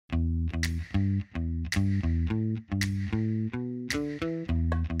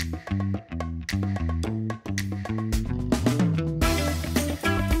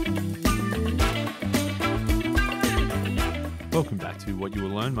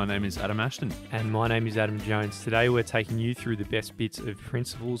Alone. My name is Adam Ashton. And my name is Adam Jones. Today we're taking you through the best bits of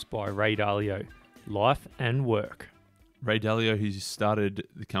Principles by Ray Dalio, Life and Work. Ray Dalio, he started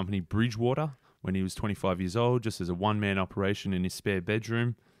the company Bridgewater when he was 25 years old, just as a one-man operation in his spare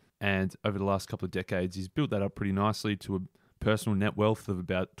bedroom. And over the last couple of decades, he's built that up pretty nicely to a personal net wealth of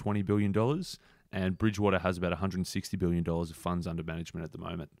about $20 billion. And Bridgewater has about $160 billion of funds under management at the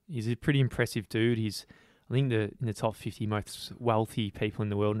moment. He's a pretty impressive dude. He's, I think, in the top 50 most wealthy people in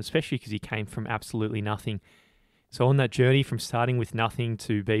the world, and especially because he came from absolutely nothing. So on that journey from starting with nothing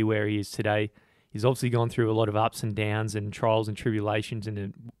to be where he is today, he's obviously gone through a lot of ups and downs and trials and tribulations and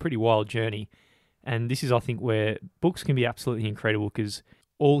a pretty wild journey. And this is, I think, where books can be absolutely incredible because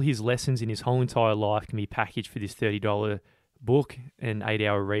all his lessons in his whole entire life can be packaged for this $30 book, an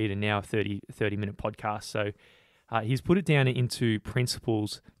 8-hour read, and now a 30-minute podcast. So he's put it down into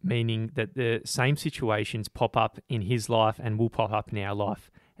principles, meaning that the same situations pop up in his life and will pop up in our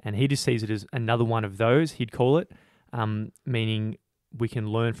life. And he just sees it as another one of those, he'd call it, meaning we can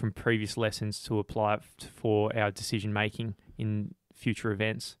learn from previous lessons to apply it for our decision-making in future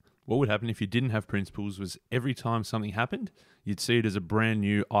events. What would happen if you didn't have principles was every time something happened, you'd see it as a brand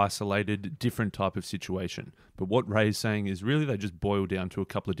new, isolated, different type of situation. But what Ray's saying is really they just boil down to a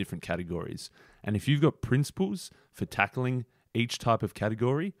couple of different categories. And if you've got principles for tackling each type of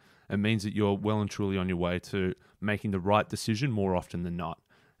category, it means that you're well and truly on your way to making the right decision more often than not.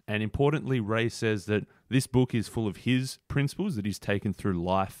 And importantly, Ray says that this book is full of his principles that he's taken through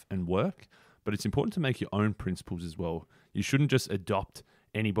life and work, but it's important to make your own principles as well. You shouldn't just adopt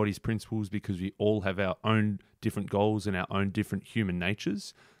anybody's principles because we all have our own different goals and our own different human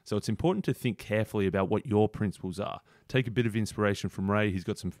natures. So it's important to think carefully about what your principles are. Take a bit of inspiration from Ray. He's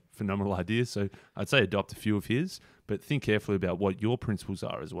got some phenomenal ideas. So I'd say adopt a few of his, but think carefully about what your principles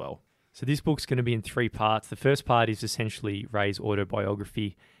are as well. So this book's going to be in 3 parts. The first part is essentially Ray's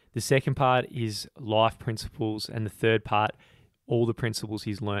autobiography. The second part is life principles. And the third part, all the principles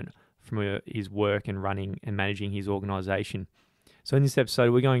he's learned from his work and running and managing his organization. So in this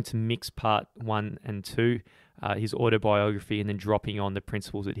episode, we're going to mix part 1 and 2, his autobiography, and then dropping on the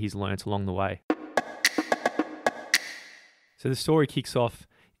principles that he's learnt along the way. So the story kicks off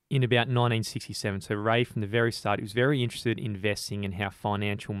in about 1967. So Ray, from the very start, he was very interested in investing and how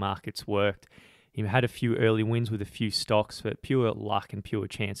financial markets worked. He had a few early wins with a few stocks, but pure luck and pure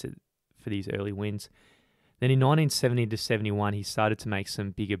chance for these early wins. Then in 1970 to 71, he started to make some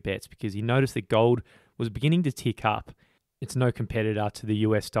bigger bets because he noticed that gold was beginning to tick up. It's no competitor to the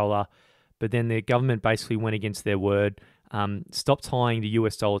US dollar, but then the government basically went against their word, stopped tying the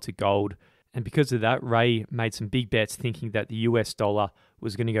US dollar to gold. And because of that, Ray made some big bets thinking that the US dollar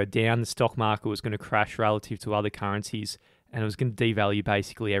was going to go down, the stock market was going to crash relative to other currencies, and it was going to devalue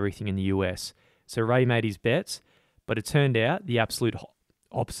basically everything in the US. So Ray made his bets, but it turned out the absolute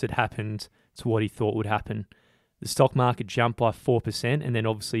opposite happened to what he thought would happen. The stock market jumped by 4%, and then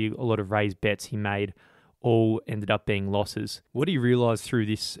obviously a lot of Ray's bets he made all ended up being losses. What he realized through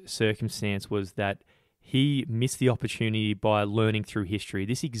this circumstance was that he missed the opportunity by learning through history.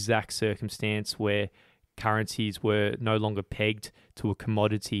 This exact circumstance where currencies were no longer pegged to a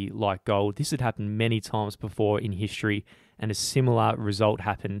commodity like gold. This had happened many times before in history, and a similar result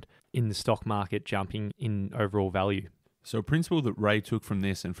happened in the stock market jumping in overall value. So a principle that Ray took from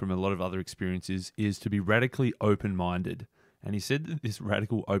this and from a lot of other experiences is to be radically open-minded. And he said that this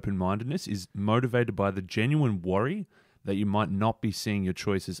radical open-mindedness is motivated by the genuine worry that you might not be seeing your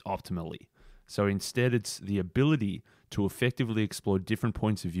choices optimally. So instead, it's the ability to effectively explore different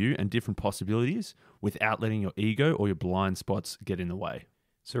points of view and different possibilities without letting your ego or your blind spots get in the way.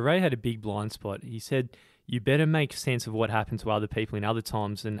 So Ray had a big blind spot. He said, you better make sense of what happened to other people in other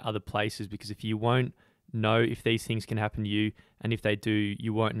times and other places, because if you won't know if these things can happen to you, and if they do,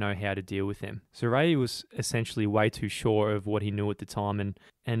 you won't know how to deal with them. So Ray was essentially way too sure of what he knew at the time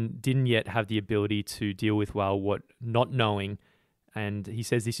and didn't yet have the ability to deal with, well, what not knowing. And he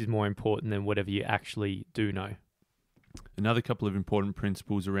says this is more important than whatever you actually do know. Another couple of important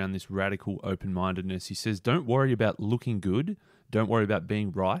principles around this radical open-mindedness. He says, don't worry about looking good. Don't worry about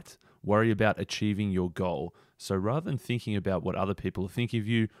being right. Worry about achieving your goal. So rather than thinking about what other people are thinking of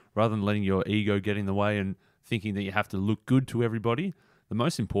you, rather than letting your ego get in the way and thinking that you have to look good to everybody, the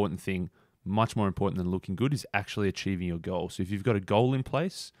most important thing, much more important than looking good, is actually achieving your goal. So if you've got a goal in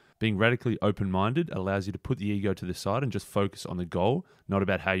place, being radically open-minded allows you to put the ego to the side and just focus on the goal, not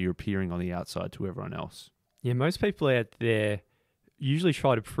about how you're appearing on the outside to everyone else. Yeah, most people out there usually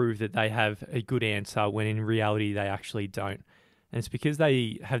try to prove that they have a good answer when in reality they actually don't. And it's because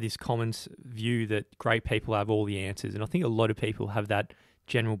they have this common view that great people have all the answers. And I think a lot of people have that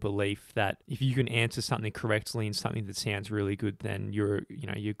general belief that if you can answer something correctly and something that sounds really good, then you're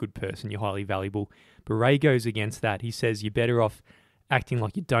a good person, you're highly valuable. But Ray goes against that. He says you're better off acting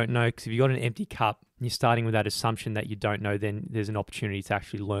like you don't know, because if you've got an empty cup and you're starting with that assumption that you don't know, then there's an opportunity to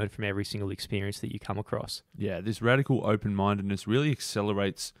actually learn from every single experience that you come across. Yeah, this radical open-mindedness really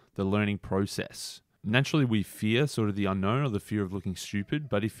accelerates the learning process. Naturally, we fear sort of the unknown or the fear of looking stupid,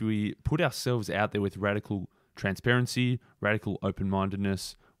 but if we put ourselves out there with radical transparency, radical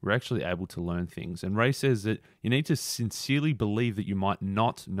open-mindedness, we're actually able to learn things. And Ray says that you need to sincerely believe that you might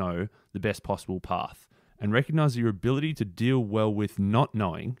not know the best possible path, and recognize that your ability to deal well with not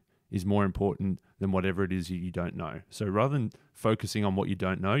knowing is more important than whatever it is you don't know. So rather than focusing on what you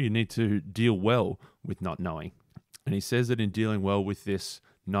don't know, you need to deal well with not knowing. And he says that in dealing well with this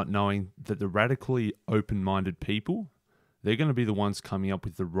not knowing, that the radically open-minded people, they're going to be the ones coming up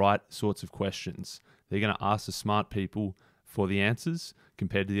with the right sorts of questions. They're going to ask the smart people for the answers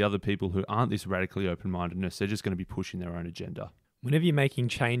compared to the other people who aren't this radically open-mindedness. They're just going to be pushing their own agenda. Whenever you're making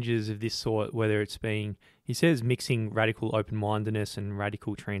changes of this sort, whether it's being, he says, mixing radical open-mindedness and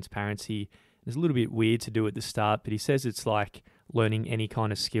radical transparency, it's a little bit weird to do at the start, but he says it's like learning any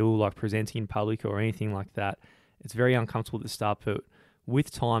kind of skill, like presenting in public or anything like that. It's very uncomfortable at the start, but with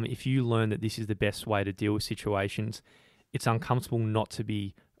time, if you learn that this is the best way to deal with situations, it's uncomfortable not to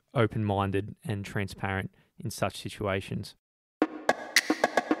be open-minded and transparent in such situations.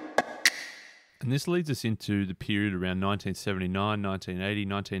 And this leads us into the period around 1979, 1980,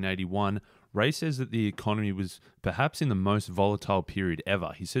 1981. Ray says that the economy was perhaps in the most volatile period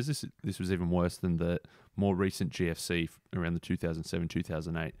ever. He says this was even worse than the more recent GFC around the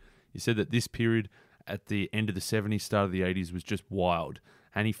 2007-2008. He said that this period at the end of the 70s, start of the 80s, was just wild.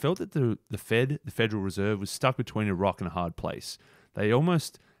 And he felt that the Federal Reserve, was stuck between a rock and a hard place. They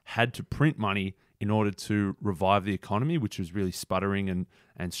almost had to print money in order to revive the economy, which was really sputtering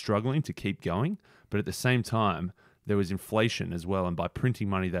and struggling to keep going. But at the same time, there was inflation as well. And by printing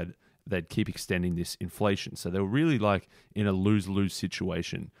money, they'd keep extending this inflation. So they were really like in a lose-lose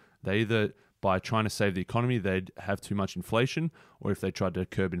situation. They either, by trying to save the economy, they'd have too much inflation, or if they tried to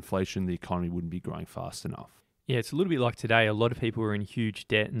curb inflation, the economy wouldn't be growing fast enough. Yeah, it's a little bit like today. A lot of people are in huge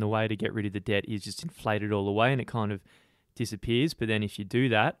debt, and the way to get rid of the debt is just inflate it all away, and it kind of disappears. But then if you do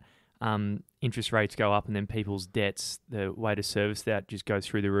that, interest rates go up, and then people's debts, the way to service that just goes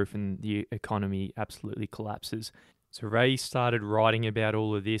through the roof, and the economy absolutely collapses. So Ray started writing about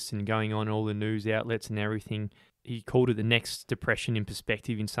all of this and going on all the news outlets and everything. He called it the next depression in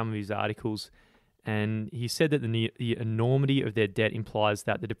perspective in some of his articles. And he said that the enormity of their debt implies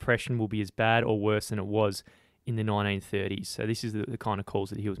that the depression will be as bad or worse than it was in the 1930s. So this is the kind of calls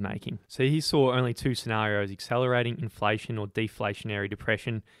that he was making. So he saw only two scenarios: accelerating inflation or deflationary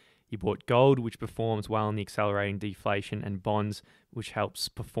depression. He bought gold, which performs well in the accelerating deflation, and bonds, which helps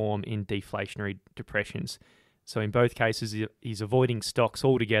perform in deflationary depressions. So in both cases, he's avoiding stocks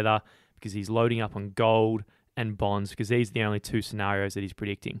altogether because he's loading up on gold and bonds, because these are the only two scenarios that he's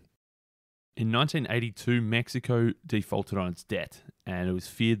predicting. In 1982, Mexico defaulted on its debt, and it was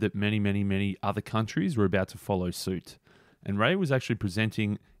feared that many other countries were about to follow suit. And Ray was actually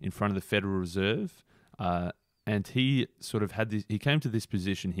presenting in front of the Federal Reserve, and he sort of had this. He came to this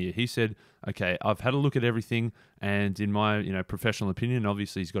position here. He said, "Okay, I've had a look at everything, and in my professional opinion,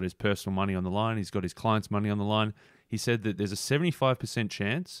 obviously he's got his personal money on the line. He's got his clients' money on the line. He said that there's a 75%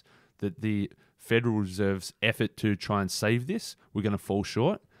 chance that the Federal Reserve's effort to try and save this were going to fall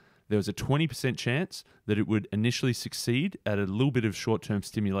short. There was a 20% chance that it would initially succeed at a little bit of short-term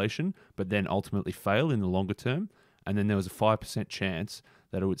stimulation, but then ultimately fail in the longer term. And then there was a 5% chance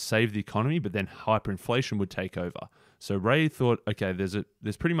that it would save the economy, but then hyperinflation would take over." So Ray thought, okay,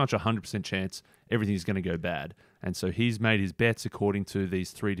 there's pretty much a 100% chance everything's going to go bad. And so he's made his bets according to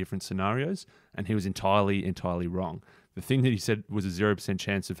these three different scenarios, and he was entirely wrong. The thing that he said was a 0%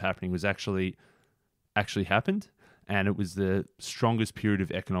 chance of happening was actually happened, and it was the strongest period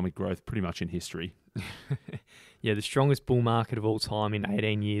of economic growth pretty much in history. Yeah, the strongest bull market of all time in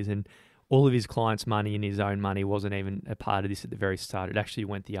 18 years, and all of his clients' money and his own money wasn't even a part of this at the very start. It actually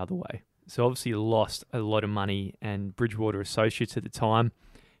went the other way. So obviously he lost a lot of money, and Bridgewater Associates at the time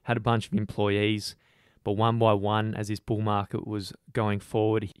had a bunch of employees, but one by one, as this bull market was going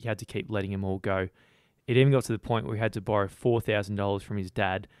forward, he had to keep letting them all go. It even got to the point where he had to borrow $4,000 from his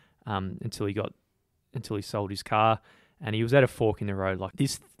dad until he sold his car, and he was at a fork in the road. Like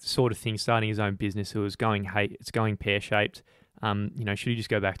this sort of thing, starting his own business, it's going pear-shaped. Should he just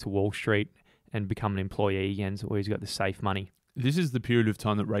go back to Wall Street and become an employee again, where he's got the safe money? This is the period of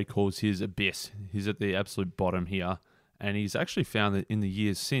time that Ray calls his abyss. He's at the absolute bottom here, and he's actually found that in the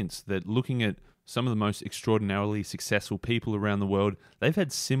years since, that looking at some of the most extraordinarily successful people around the world, they've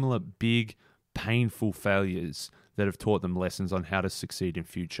had similar big, painful failures that have taught them lessons on how to succeed in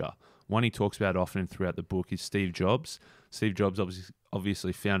future. One he talks about often throughout the book is Steve Jobs. Steve Jobs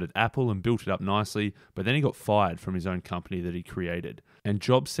obviously founded Apple and built it up nicely, but then he got fired from his own company that he created. And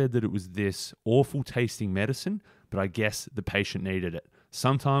Jobs said that it was this awful tasting medicine, but I guess the patient needed it.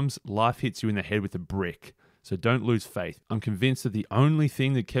 Sometimes life hits you in the head with a brick, so don't lose faith. I'm convinced that the only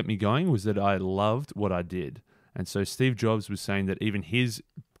thing that kept me going was that I loved what I did. And so Steve Jobs was saying that even his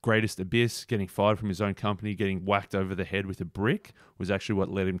greatest abyss, getting fired from his own company, getting whacked over the head with a brick, was actually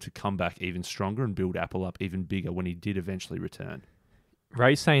what led him to come back even stronger and build Apple up even bigger when he did eventually return.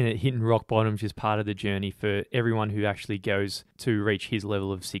 Ray's saying that hitting rock bottom is just part of the journey for everyone who actually goes to reach his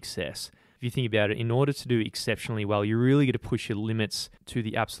level of success. If you think about it, in order to do exceptionally well, you're really going to push your limits to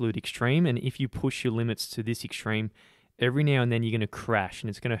the absolute extreme. And if you push your limits to this extreme, every now and then you're going to crash and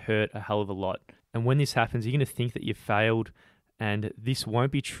it's going to hurt a hell of a lot. And when this happens, you're going to think that you've failed, and this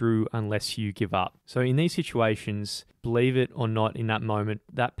won't be true unless you give up. So in these situations, believe it or not, in that moment,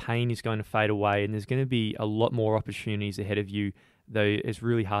 that pain is going to fade away and there's going to be a lot more opportunities ahead of you, though it's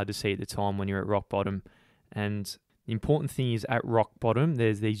really hard to see at the time when you're at rock bottom. And the important thing is, at rock bottom,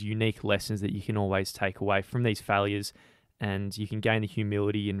 there's these unique lessons that you can always take away from these failures, and you can gain the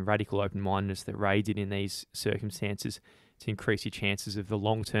humility and radical open-mindedness that Ray did in these circumstances to increase your chances of the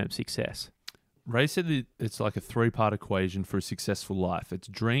long-term success. Ray said that it's like a three-part equation for a successful life. It's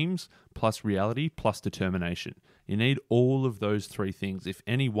dreams plus reality plus determination. You need all of those three things. If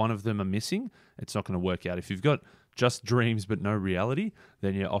any one of them are missing, it's not going to work out. If you've got just dreams but no reality,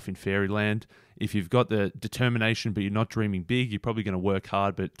 then you're off in fairyland. If you've got the determination but you're not dreaming big, you're probably going to work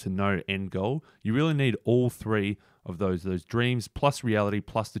hard but to no end goal. You really need all three of those dreams plus reality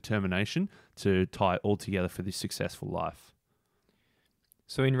plus determination to tie all together for this successful life.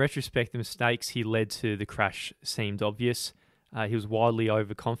 So in retrospect, the mistakes he led to the crash seemed obvious. He was wildly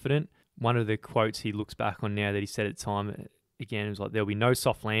overconfident. One of the quotes he looks back on now that he said at the time, again, it was like, there'll be no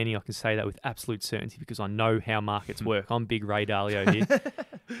soft landing. I can say that with absolute certainty because I know how markets work. I'm big Ray Dalio here,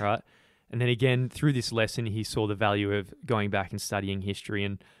 right? And then again, through this lesson, he saw the value of going back and studying history.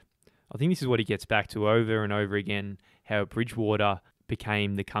 And I think this is what he gets back to over and over again, how Bridgewater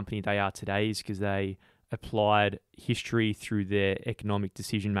became the company they are today is because they applied history through their economic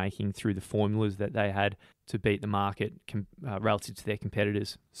decision-making, through the formulas that they had to beat the market relative to their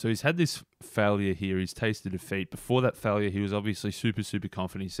competitors. So he's had this failure here. He's tasted defeat. Before that failure, he was obviously super, super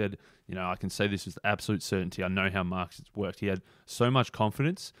confident. He said, I can say this with absolute certainty. I know how markets worked. He had so much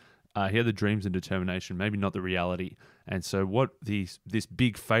confidence. He had the dreams and determination, maybe not the reality. And so what this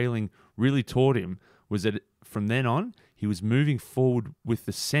big failing really taught him was that from then on, he was moving forward with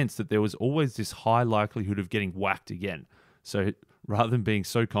the sense that there was always this high likelihood of getting whacked again. So rather than being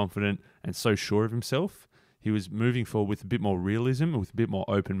so confident and so sure of himself, he was moving forward with a bit more realism, with a bit more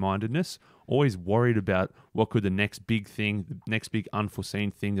open-mindedness, always worried about what could the next big thing, the next big unforeseen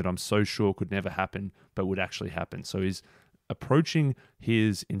thing that I'm so sure could never happen, but would actually happen. So he's approaching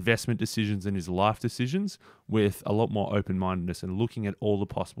his investment decisions and his life decisions with a lot more open-mindedness and looking at all the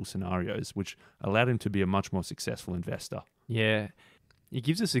possible scenarios, which allowed him to be a much more successful investor. Yeah. It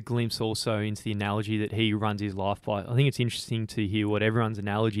gives us a glimpse also into the analogy that he runs his life by. I think it's interesting to hear what everyone's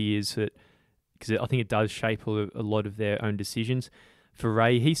analogy is, because I think it does shape a lot of their own decisions. For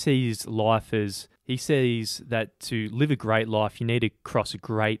Ray, he sees life as, he says that to live a great life, you need to cross a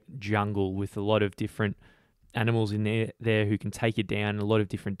great jungle with a lot of different animals in there who can take you down, a lot of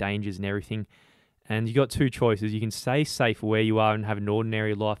different dangers and everything. And you got two choices. You can stay safe where you are and have an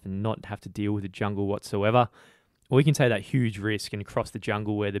ordinary life and not have to deal with the jungle whatsoever, or you can take that huge risk and cross the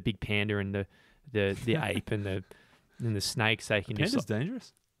jungle where the big panda and the ape and the snakes, they can Panda's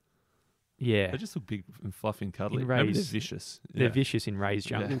dangerous. Yeah, they just look big and fluffy and cuddly. Maybe they're vicious. They're vicious in Ray's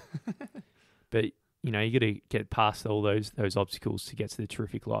jungle. Yeah. But you got to get past all those obstacles to get to the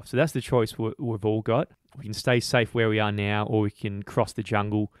terrific life. So that's the choice we've all got. We can stay safe where we are now, or we can cross the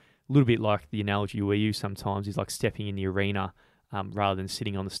jungle. A little bit like the analogy we use sometimes is like stepping in the arena rather than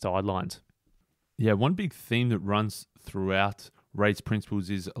sitting on the sidelines. Yeah, one big theme that runs throughout Ray's principles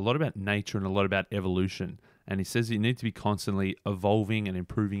is a lot about nature and a lot about evolution. And he says you need to be constantly evolving and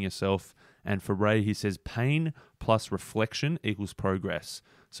improving yourself. And for Ray, he says pain plus reflection equals progress.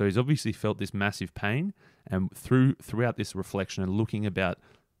 So he's obviously felt this massive pain, and throughout this reflection and looking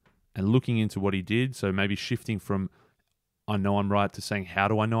into what he did, so maybe shifting from I know I'm right to saying how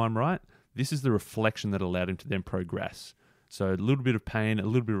do I know I'm right, this is the reflection that allowed him to then progress. So a little bit of pain, a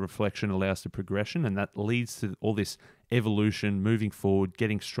little bit of reflection allows to progression, and that leads to all this evolution, moving forward,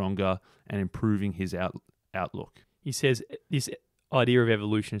 getting stronger, and improving his outlook. He says this idea of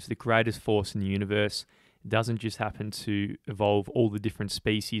evolution is the greatest force in the universe. It doesn't just happen to evolve all the different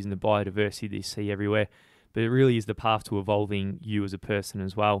species and the biodiversity that you see everywhere, but it really is the path to evolving you as a person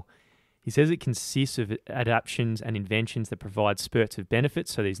as well. He says it consists of adaptations and inventions that provide spurts of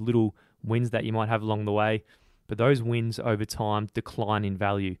benefits, so these little wins that you might have along the way, but those wins over time decline in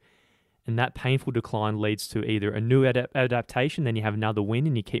value. And that painful decline leads to either a new adaptation, then you have another win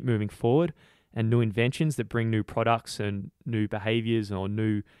and you keep moving forward, and new inventions that bring new products and new behaviors or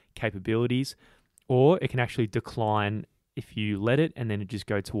new capabilities, or it can actually decline if you let it and then it just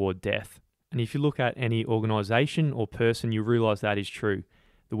go toward death. And if you look at any organization or person, you realize that is true.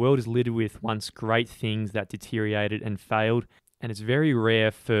 The world is littered with once great things that deteriorated and failed, and it's very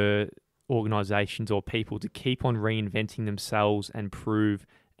rare for organizations or people to keep on reinventing themselves and prove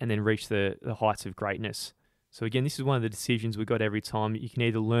and then reach the heights of greatness. So again, this is one of the decisions we got every time. You can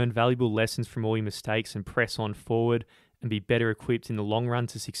either learn valuable lessons from all your mistakes and press on forward and be better equipped in the long run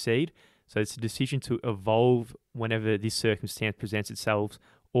to succeed. So it's a decision to evolve whenever this circumstance presents itself,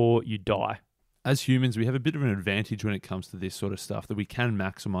 or you die. As humans, we have a bit of an advantage when it comes to this sort of stuff, that we can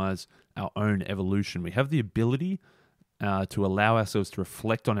maximize our own evolution. We have the ability to allow ourselves to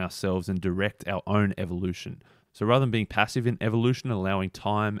reflect on ourselves and direct our own evolution. So rather than being passive in evolution, allowing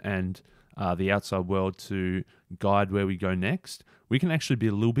time and the outside world to guide where we go next, we can actually be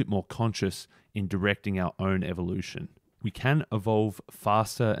a little bit more conscious in directing our own evolution. We can evolve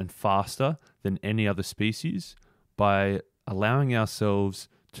faster and faster than any other species by allowing ourselves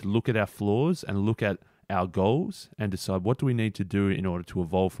to look at our flaws and look at our goals and decide what do we need to do in order to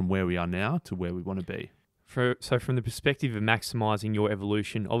evolve from where we are now to where we want to be. So from the perspective of maximizing your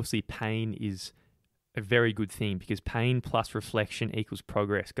evolution, obviously pain is a very good thing, because pain plus reflection equals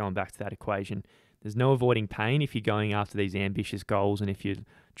progress, going back to that equation. There's no avoiding pain if you're going after these ambitious goals and if you're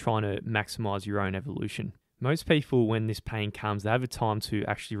trying to maximize your own evolution. Most people, when this pain comes, they have a time to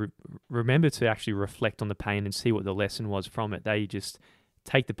actually remember to actually reflect on the pain and see what the lesson was from it. They just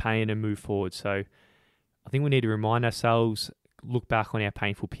take the pain and move forward. So I think we need to remind ourselves, look back on our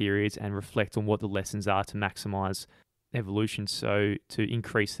painful periods and reflect on what the lessons are to maximize evolution, so to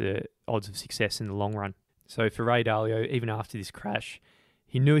increase the odds of success in the long run. So for Ray Dalio, even after this crash,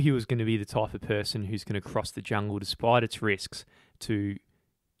 he knew he was going to be the type of person who's going to cross the jungle despite its risks to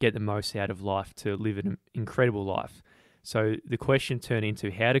get the most out of life, to live an incredible life. So the question turned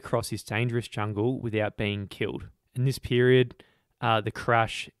into how to cross this dangerous jungle without being killed. In this period, the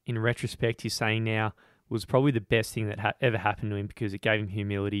crash, in retrospect, he's saying now, was probably the best thing that ever happened to him, because it gave him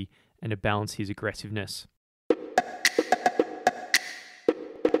humility and it balanced his aggressiveness.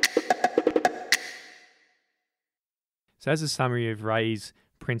 So as a summary of Ray's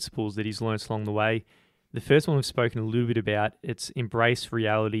principles that he's learnt along the way, the first one we've spoken a little bit about, it's embrace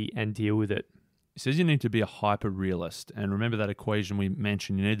reality and deal with it. He says you need to be a hyper-realist. And remember that equation we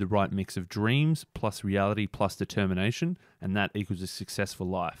mentioned, you need the right mix of dreams plus reality plus determination, and that equals a successful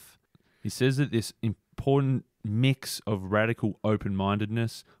life. He says that this important mix of radical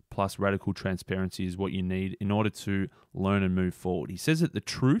open-mindedness plus radical transparency is what you need in order to learn and move forward. He says that the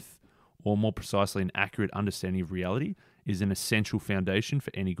truth, or more precisely an accurate understanding of reality, is an essential foundation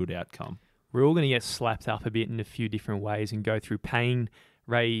for any good outcome. We're all going to get slapped up a bit in a few different ways and go through pain.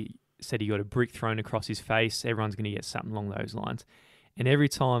 Ray said he got a brick thrown across his face. Everyone's going to get something along those lines. And every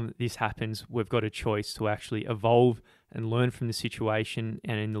time this happens, we've got a choice to actually evolve and learn from the situation.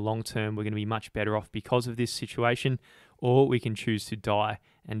 And in the long term, we're going to be much better off because of this situation. Or we can choose to die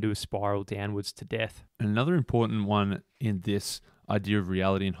and do a spiral downwards to death. Another important one in this idea of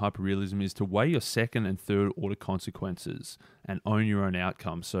reality and hyperrealism is to weigh your second and third order consequences and own your own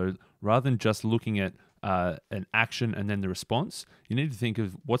outcome. So rather than just looking at an action and then the response, you need to think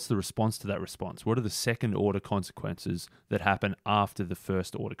of what's the response to that response. What are the second order consequences that happen after the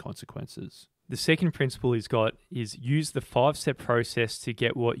first order consequences? The second principle he's got is use the 5-step process to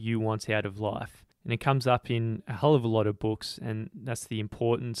get what you want out of life. And it comes up in a hell of a lot of books, and that's the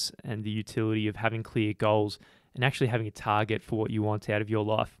importance and the utility of having clear goals and actually having a target for what you want out of your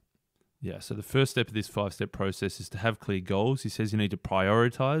life. Yeah, so the first step of this 5-step process is to have clear goals. He says you need to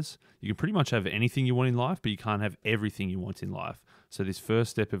prioritize. You can pretty much have anything you want in life, but you can't have everything you want in life. So this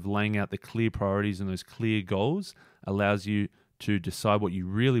first step of laying out the clear priorities and those clear goals allows you to decide what you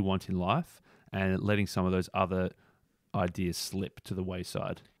really want in life and letting some of those other ideas slip to the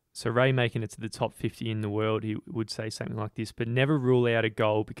wayside. So Ray, making it to the top 50 in the world, he would say something like this: but never rule out a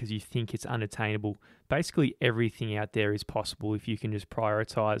goal because you think it's unattainable. Basically, everything out there is possible if you can just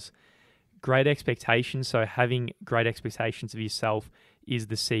prioritize. Great expectations, so having great expectations of yourself is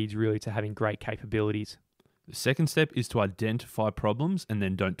the seeds really to having great capabilities. The second step is to identify problems and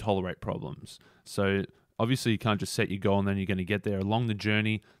then don't tolerate problems. So Obviously, you can't just set your goal and then you're going to get there. Along the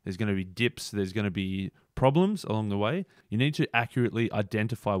journey, there's going to be dips, there's going to be problems along the way. You need to accurately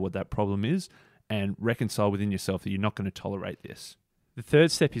identify what that problem is and reconcile within yourself that you're not going to tolerate this. The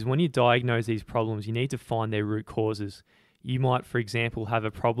third step is when you diagnose these problems, you need to find their root causes. You might, for example, have a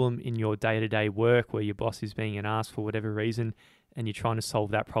problem in your day-to-day work where your boss is being an ass for whatever reason, and you're trying to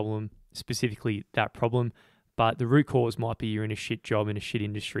solve that problem, specifically that problem. But the root cause might be you're in a shit job in a shit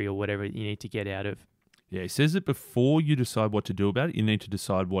industry or whatever you need to get out of. Yeah, he says that before you decide what to do about it, you need to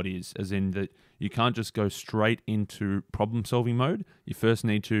decide what is, as in that you can't just go straight into problem-solving mode. You first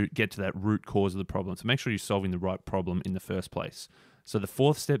need to get to that root cause of the problem. So make sure you're solving the right problem in the first place. So the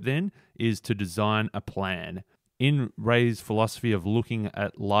fourth step then is to design a plan. In Ray's philosophy of looking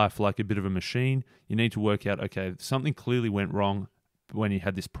at life like a bit of a machine, you need to work out, okay, something clearly went wrong when you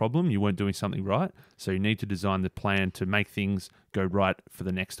had this problem. You weren't doing something right. So you need to design the plan to make things go right for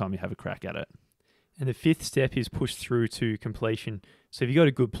the next time you have a crack at it. And the fifth step is push through to completion. So if you've got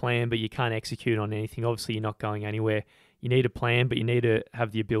a good plan, but you can't execute on anything, obviously you're not going anywhere. You need a plan, but you need to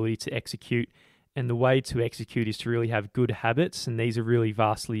have the ability to execute. And the way to execute is to really have good habits. And these are really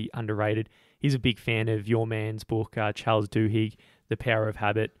vastly underrated. He's a big fan of your man's book, Charles Duhigg, The Power of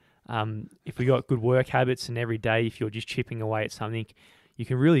Habit. If we got good work habits and every day, if you're just chipping away at something, you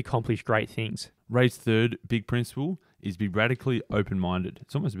can really accomplish great things. Ray's third big principle is be radically open-minded.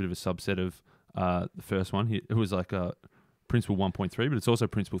 It's almost a bit of a subset of the first one. It was like principle 1.3, but it's also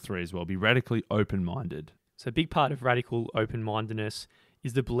principle 3 as well. Be radically open-minded. So a big part of radical open-mindedness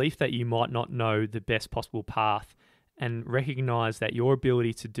is the belief that you might not know the best possible path, and recognize that your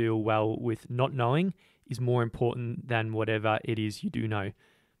ability to deal well with not knowing is more important than whatever it is you do know.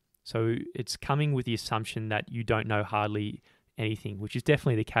 So it's coming with the assumption that you don't know hardly anything, which is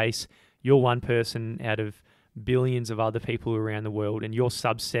definitely the case. You're one person out of billions of other people around the world, and your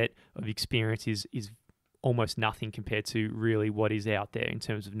subset of experience is almost nothing compared to really what is out there in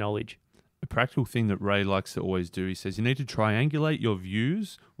terms of knowledge. A practical thing that Ray likes to always do, he says, you need to triangulate your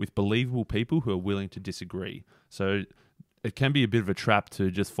views with believable people who are willing to disagree. So it can be a bit of a trap to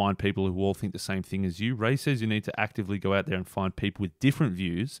just find people who all think the same thing as you. Ray says you need to actively go out there and find people with different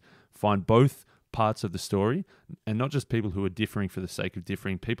views, find both parts of the story, and not just people who are differing for the sake of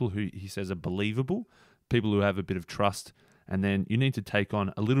differing, people who he says are believable, people who have a bit of trust, and then you need to take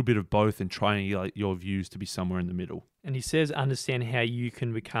on a little bit of both and triangulate your views to be somewhere in the middle. And he says understand how you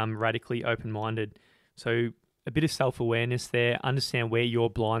can become radically open-minded. So a bit of self-awareness there, understand where your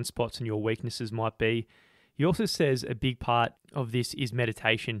blind spots and your weaknesses might be. He also says a big part of this is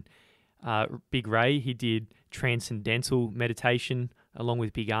meditation. Big Ray, he did transcendental meditation along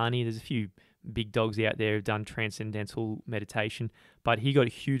with Big Arnie. There's a few big dogs out there who've done transcendental meditation, but he got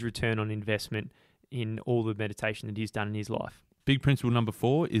a huge return on investment in all the meditation that he's done in his life. Big principle number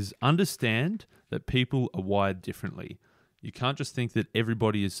 4 is understand that people are wired differently. You can't just think that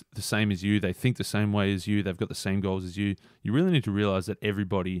everybody is the same as you, they think the same way as you, they've got the same goals as you. You really need to realize that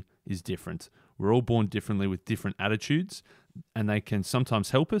everybody is different. We're all born differently with different attitudes, and they can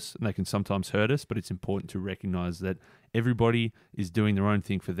sometimes help us and they can sometimes hurt us, but it's important to recognize that everybody is doing their own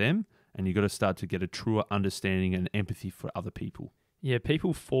thing for them, and you've got to start to get a truer understanding and empathy for other people. Yeah,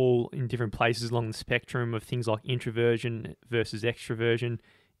 people fall in different places along the spectrum of things like introversion versus extroversion,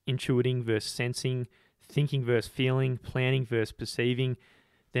 intuiting versus sensing, thinking versus feeling, planning versus perceiving.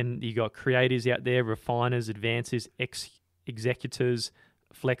 Then you got creators out there, refiners, advancers, executors,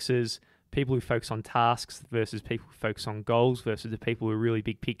 flexers, people who focus on tasks versus people who focus on goals versus the people who are really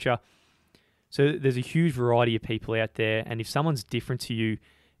big picture. So there's a huge variety of people out there, and if someone's different to you,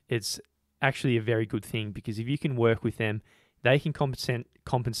 it's actually a very good thing, because if you can work with them, they can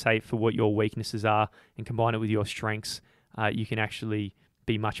compensate for what your weaknesses are and combine it with your strengths. You can actually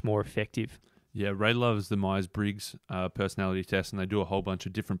be much more effective. Yeah, Ray loves the Myers-Briggs personality test, and they do a whole bunch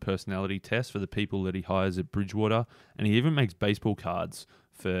of different personality tests for the people that he hires at Bridgewater. And he even makes baseball cards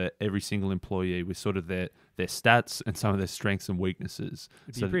for every single employee with sort of their stats and some of their strengths and weaknesses.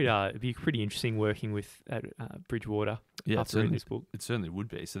 It'd be pretty interesting working with at Bridgewater. Yeah, after reading this book. It certainly would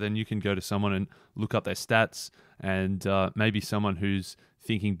be. So then you can go to someone and look up their stats, and maybe someone who's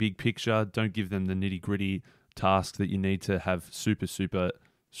thinking big picture, don't give them the nitty-gritty task that you need to have super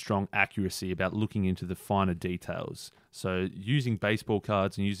strong accuracy about looking into the finer details. So using baseball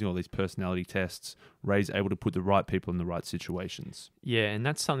cards and using all these personality tests, Ray's able to put the right people in the right situations. Yeah, and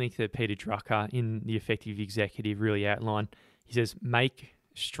that's something that Peter Drucker in The Effective Executive really outlined. He says, make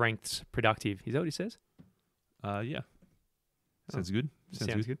strengths productive. Is that what he says? Yeah. Sounds good.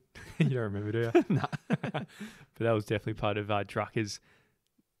 Sounds good. You don't remember, do you? No. But that was definitely part of Drucker's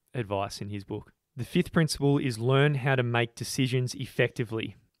advice in his book. The fifth principle is learn how to make decisions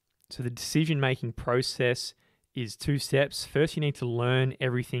effectively. So the decision-making process is 2 steps. First, you need to learn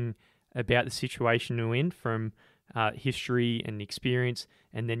everything about the situation you're in from history and experience,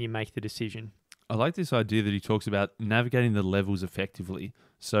 and then you make the decision. I like this idea that he talks about navigating the levels effectively.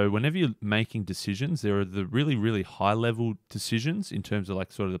 So whenever you're making decisions, there are the really, really high level decisions in terms of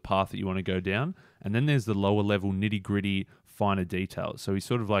like sort of the path that you want to go down. And then there's the lower level nitty gritty, finer details. So he's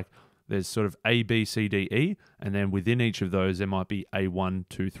sort of like, there's sort of A, B, C, D, E. And then within each of those, there might be A1,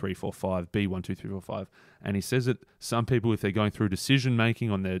 2, 3, 4, 5, B1, 2, 3, 4, 5. And he says that some people, if they're going through decision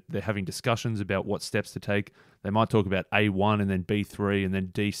making they're having discussions about what steps to take, they might talk about A1 and then B3 and then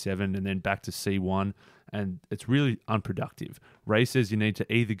D7 and then back to C1. And it's really unproductive. Ray says you need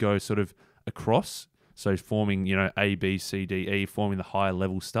to either go sort of across, so forming, A, B, C, D, E, forming the higher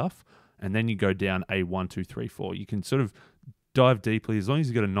level stuff, and then you go down A1, 2, 3, 4. You can sort of dive deeply as long as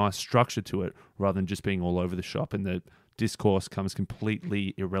you've got a nice structure to it rather than just being all over the shop and the discourse comes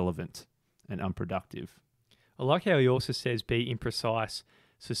completely irrelevant and unproductive. I like how he also says be imprecise.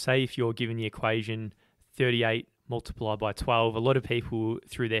 So say if you're given the equation 38 multiplied by 12, a lot of people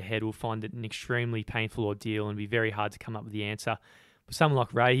through their head will find it an extremely painful ordeal and be very hard to come up with the answer. But someone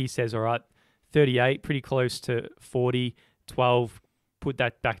like Ray, he says, all right, 38, pretty close to 40, 12, put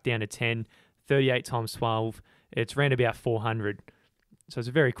that back down to 10, 38 times 12, it's around about 400. So it's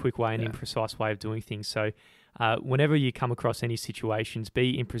a very quick way and imprecise way of doing things. So whenever you come across any situations,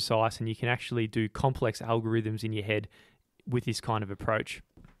 be imprecise and you can actually do complex algorithms in your head with this kind of approach.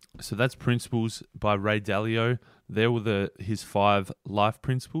 So that's Principles by Ray Dalio. There were his 5 life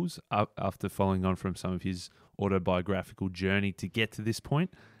principles after following on from some of his autobiographical journey to get to this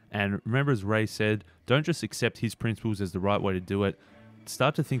point. And remember, as Ray said, don't just accept his principles as the right way to do it.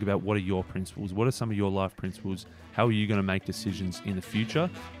 Start to think about what are your principles? What are some of your life principles? How are you going to make decisions in the future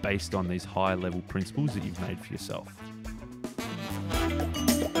based on these high level principles that you've made for yourself?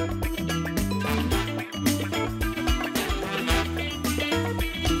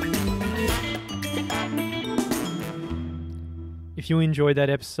 If you enjoyed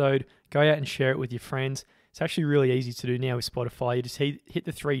that episode, go out and share it with your friends. It's actually really easy to do now with Spotify. You just hit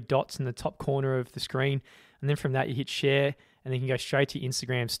the 3 dots in the top corner of the screen, and then from that you hit share, and then you can go straight to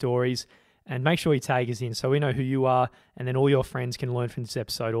Instagram stories. And make sure you tag us in so we know who you are, and then all your friends can learn from this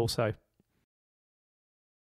episode also.